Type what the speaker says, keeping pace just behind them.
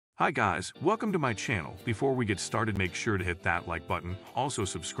Hi guys, welcome to my channel. Before we get started, make sure to hit that like button. Also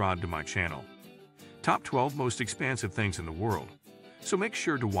subscribe to my channel. Top 12 most expansive things in the world. So make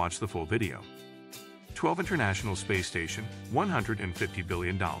sure to watch the full video. 12 International Space Station, $150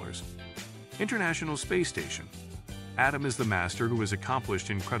 billion. International Space Station. Adam is the master who has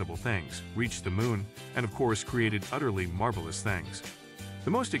accomplished incredible things, reached the moon, and of course created utterly marvelous things.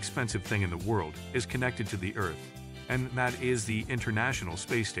 The most expensive thing in the world is connected to the Earth, and that is the International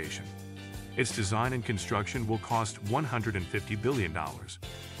Space Station. Its design and construction will cost $150 billion.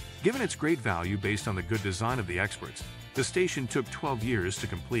 Given its great value based on the good design of the experts, the station took 12 years to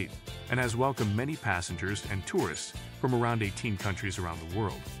complete and has welcomed many passengers and tourists from around 18 countries around the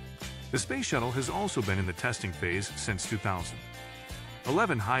world. The Space Shuttle has also been in the testing phase since 2000.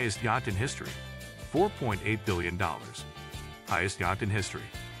 11 Highest Yacht in History, $4.8 billion. Highest yacht in history.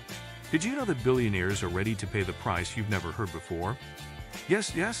 Did you know that billionaires are ready to pay the price you've never heard before?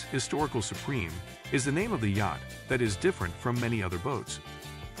 Yes, Historical Supreme is the name of the yacht that is different from many other boats.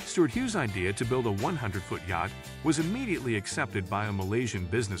 Stuart Hughes' idea to build a 100-foot yacht was immediately accepted by a Malaysian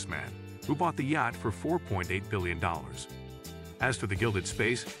businessman who bought the yacht for $4.8 billion. As for the Gilded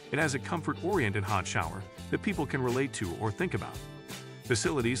Space, it has a comfort-oriented hot shower that people can relate to or think about.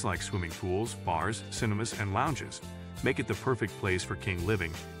 Facilities like swimming pools, bars, cinemas, and lounges make it the perfect place for king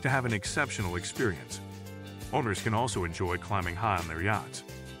living to have an exceptional experience. Owners can also enjoy climbing high on their yachts.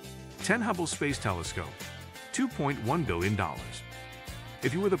 10 Hubble Space Telescope, $2.1 billion.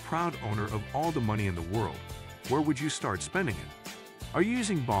 If you were the proud owner of all the money in the world, where would you start spending it? Are you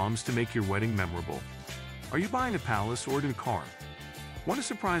using bombs to make your wedding memorable? Are you buying a palace or a new car? Want to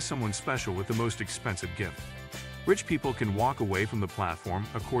surprise someone special with the most expensive gift? Rich people can walk away from the platform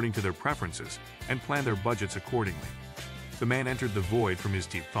according to their preferences and plan their budgets accordingly. The man entered the void from his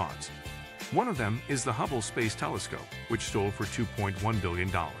deep thoughts. One of them is the Hubble Space Telescope, which sold for $2.1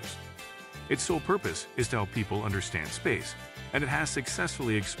 billion. Its sole purpose is to help people understand space, and it has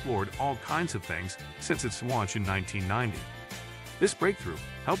successfully explored all kinds of things since its launch in 1990. This breakthrough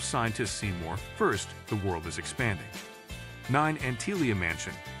helps scientists see more. First, the world is expanding. 9 Antilia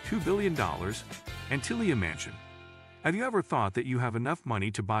Mansion, $2 billion. Antilia Mansion. Have you ever thought that you have enough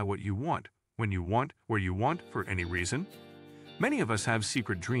money to buy what you want, when you want, where you want, for any reason? Many of us have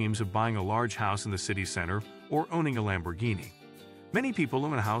secret dreams of buying a large house in the city center or owning a Lamborghini. Many people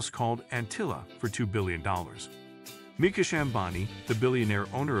own a house called Antilla for $2 billion. Mukesh Ambani, the billionaire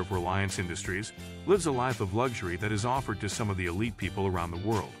owner of Reliance Industries, lives a life of luxury that is offered to some of the elite people around the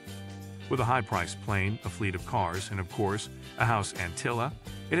world. With a high-priced plane, a fleet of cars, and of course, a house Antilla,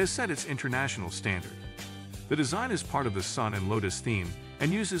 it has set its international standard. The design is part of the sun and lotus theme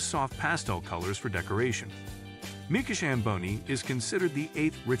and uses soft pastel colors for decoration. Mukesh Ambani is considered the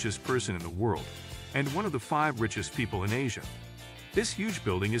 8th richest person in the world and one of the 5 richest people in Asia. This huge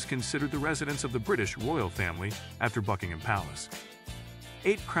building is considered the residence of the British royal family after Buckingham Palace.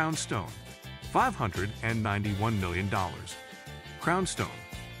 8 Crown Stone, $591 million. Crown Stone.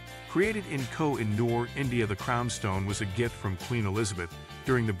 Created in Kohinoor, India, the Crown Stone was a gift from Queen Elizabeth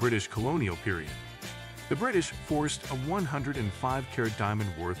during the British colonial period. The British forced a 105-carat diamond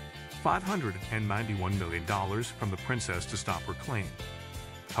worth $591 million from the princess to stop her claim.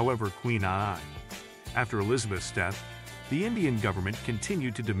 However, Queen Ai. After Elizabeth's death, the Indian government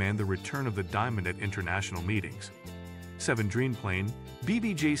continued to demand the return of the diamond at international meetings. 7 Dreamplane,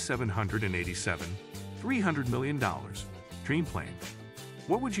 BBJ 787, $300 million. Dreamplane.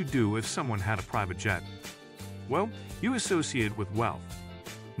 What would you do if someone had a private jet? Well, you associate it with wealth.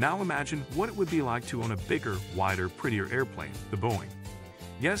 Now imagine what it would be like to own a bigger, wider, prettier airplane, the Boeing.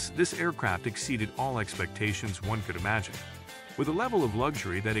 Yes, this aircraft exceeded all expectations one could imagine, with a level of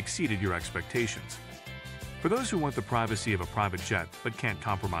luxury that exceeded your expectations. For those who want the privacy of a private jet but can't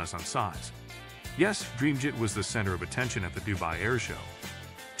compromise on size. Yes, Dreamjet was the center of attention at the Dubai Air Show.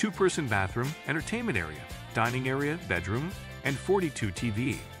 2-person bathroom, entertainment area, dining area, bedroom, and 42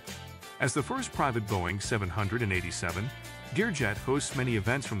 TV. As the first private Boeing 787, Learjet hosts many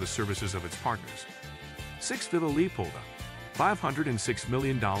events from the services of its partners. 6 Villa Leopolda, $506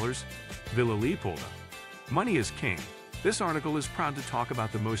 million. Villa Leopolda. Money is king. This article is proud to talk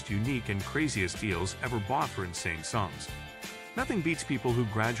about the most unique and craziest deals ever bought for insane sums. Nothing beats people who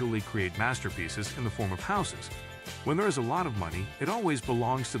gradually create masterpieces in the form of houses. When there is a lot of money, it always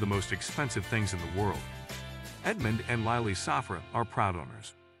belongs to the most expensive things in the world. Edmund and Lily Safra are proud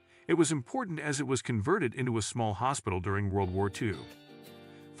owners. It was important as it was converted into a small hospital during World War II.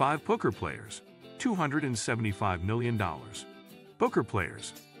 5 Poker Players, $275 million. Poker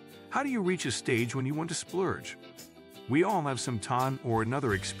players. How do you reach a stage when you want to splurge? We all have some time or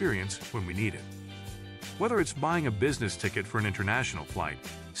another experience when we need it. Whether it's buying a business ticket for an international flight,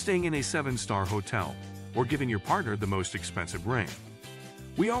 staying in a 7-star hotel, or giving your partner the most expensive ring.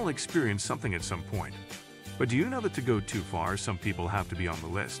 We all experience something at some point. But do you know that to go too far, some people have to be on the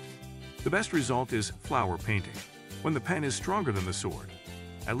list? The best result is flower painting, when the pen is stronger than the sword.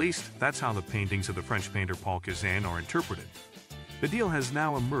 At least, that's how the paintings of the French painter Paul Cézanne are interpreted. The deal has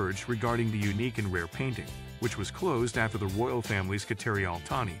now emerged regarding the unique and rare painting, which was closed after the royal family's Kateri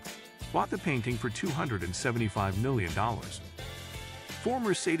Al-Thani bought the painting for $275 million. For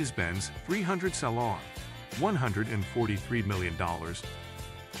Mercedes-Benz 300 SLR, $143 million.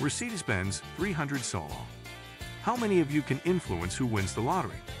 Mercedes-Benz 300 SLR. How many of you can influence who wins the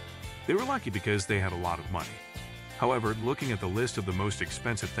lottery? They were lucky because they had a lot of money. However, looking at the list of the most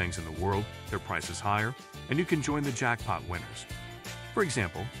expensive things in the world, their price is higher, and you can join the jackpot winners. For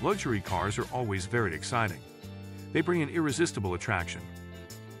example, luxury cars are always very exciting. They bring an irresistible attraction.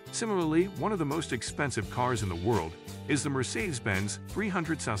 Similarly, one of the most expensive cars in the world is the Mercedes-Benz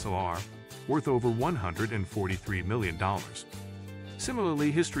 300 SLR, worth over $143 million.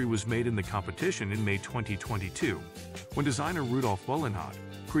 Similarly, history was made in the competition in May 2022, when designer Rudolf Bullenhut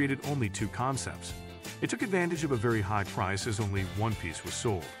created only 2 concepts. It took advantage of a very high price as only one piece was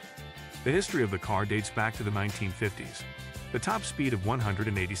sold. The history of the car dates back to the 1950s. The top speed of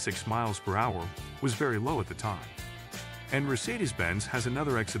 186 miles per hour was very low at the time. And Mercedes-Benz has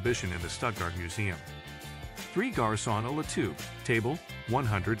another exhibition in the Stuttgart Museum. 3 Garçons à la Tube, table,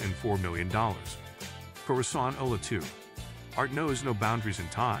 $104 million. Garçons à la Tube. Art knows no boundaries in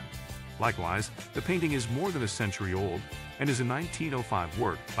time. Likewise, the painting is more than a century old and is a 1905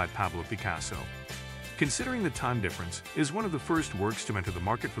 work by Pablo Picasso. Considering the time difference, is one of the first works to enter the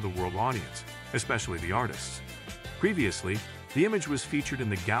market for the world audience, especially the artists. Previously, the image was featured in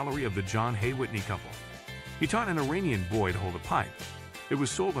the gallery of the John Hay Whitney couple. He taught an Iranian boy to hold a pipe. It was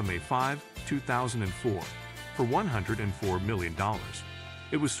sold on May 5, 2004, for $104 million.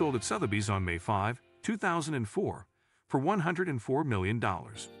 It was sold at Sotheby's on May 5, 2004, for $104 million.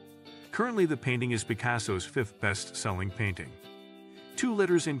 Currently, the painting is Picasso's 5th best-selling painting. 2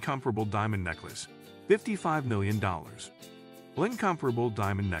 liters incomparable diamond necklace, $55 million. Incomparable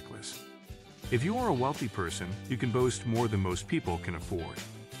diamond necklace. If you are a wealthy person, you can boast more than most people can afford.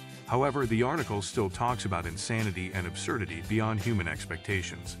 However, the article still talks about insanity and absurdity beyond human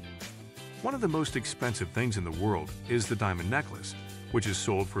expectations. One of the most expensive things in the world is the diamond necklace, which is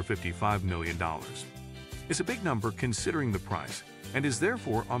sold for $55 million. It's a big number considering the price, and is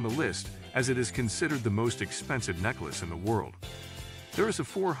therefore on the list as it is considered the most expensive necklace in the world. There is a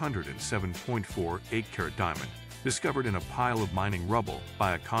 407.4 8-carat diamond discovered in a pile of mining rubble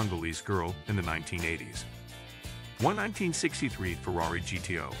by a Congolese girl in the 1980s. 1963 Ferrari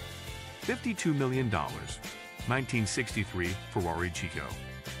GTO, $52 million. 1963 Ferrari GTO.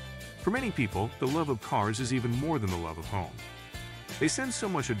 For many people, the love of cars is even more than the love of home. They send so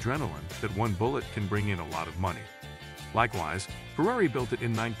much adrenaline that one bullet can bring in a lot of money. Likewise, Ferrari built it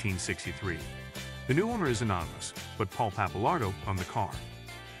in 1963. The new owner is anonymous, but Paul Pappalardo owned the car.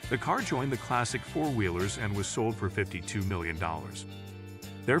 The car joined the classic four-wheelers and was sold for $52 million.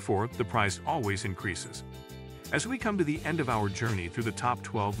 Therefore, the price always increases. As we come to the end of our journey through the top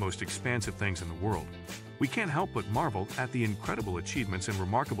 12 most expansive things in the world, we can't help but marvel at the incredible achievements and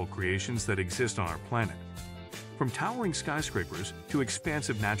remarkable creations that exist on our planet. From towering skyscrapers to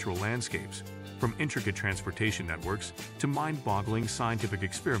expansive natural landscapes, from intricate transportation networks to mind-boggling scientific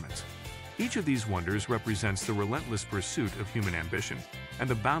experiments, each of these wonders represents the relentless pursuit of human ambition and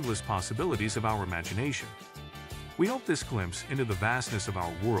the boundless possibilities of our imagination. We hope this glimpse into the vastness of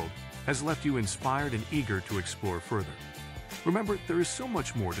our world has left you inspired and eager to explore further. Remember, there is so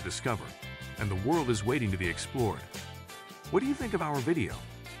much more to discover, and the world is waiting to be explored. What do you think of our video?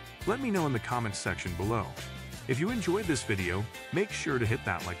 Let me know in the comments section below. If you enjoyed this video, make sure to hit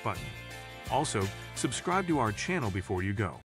that like button. Also, subscribe to our channel before you go.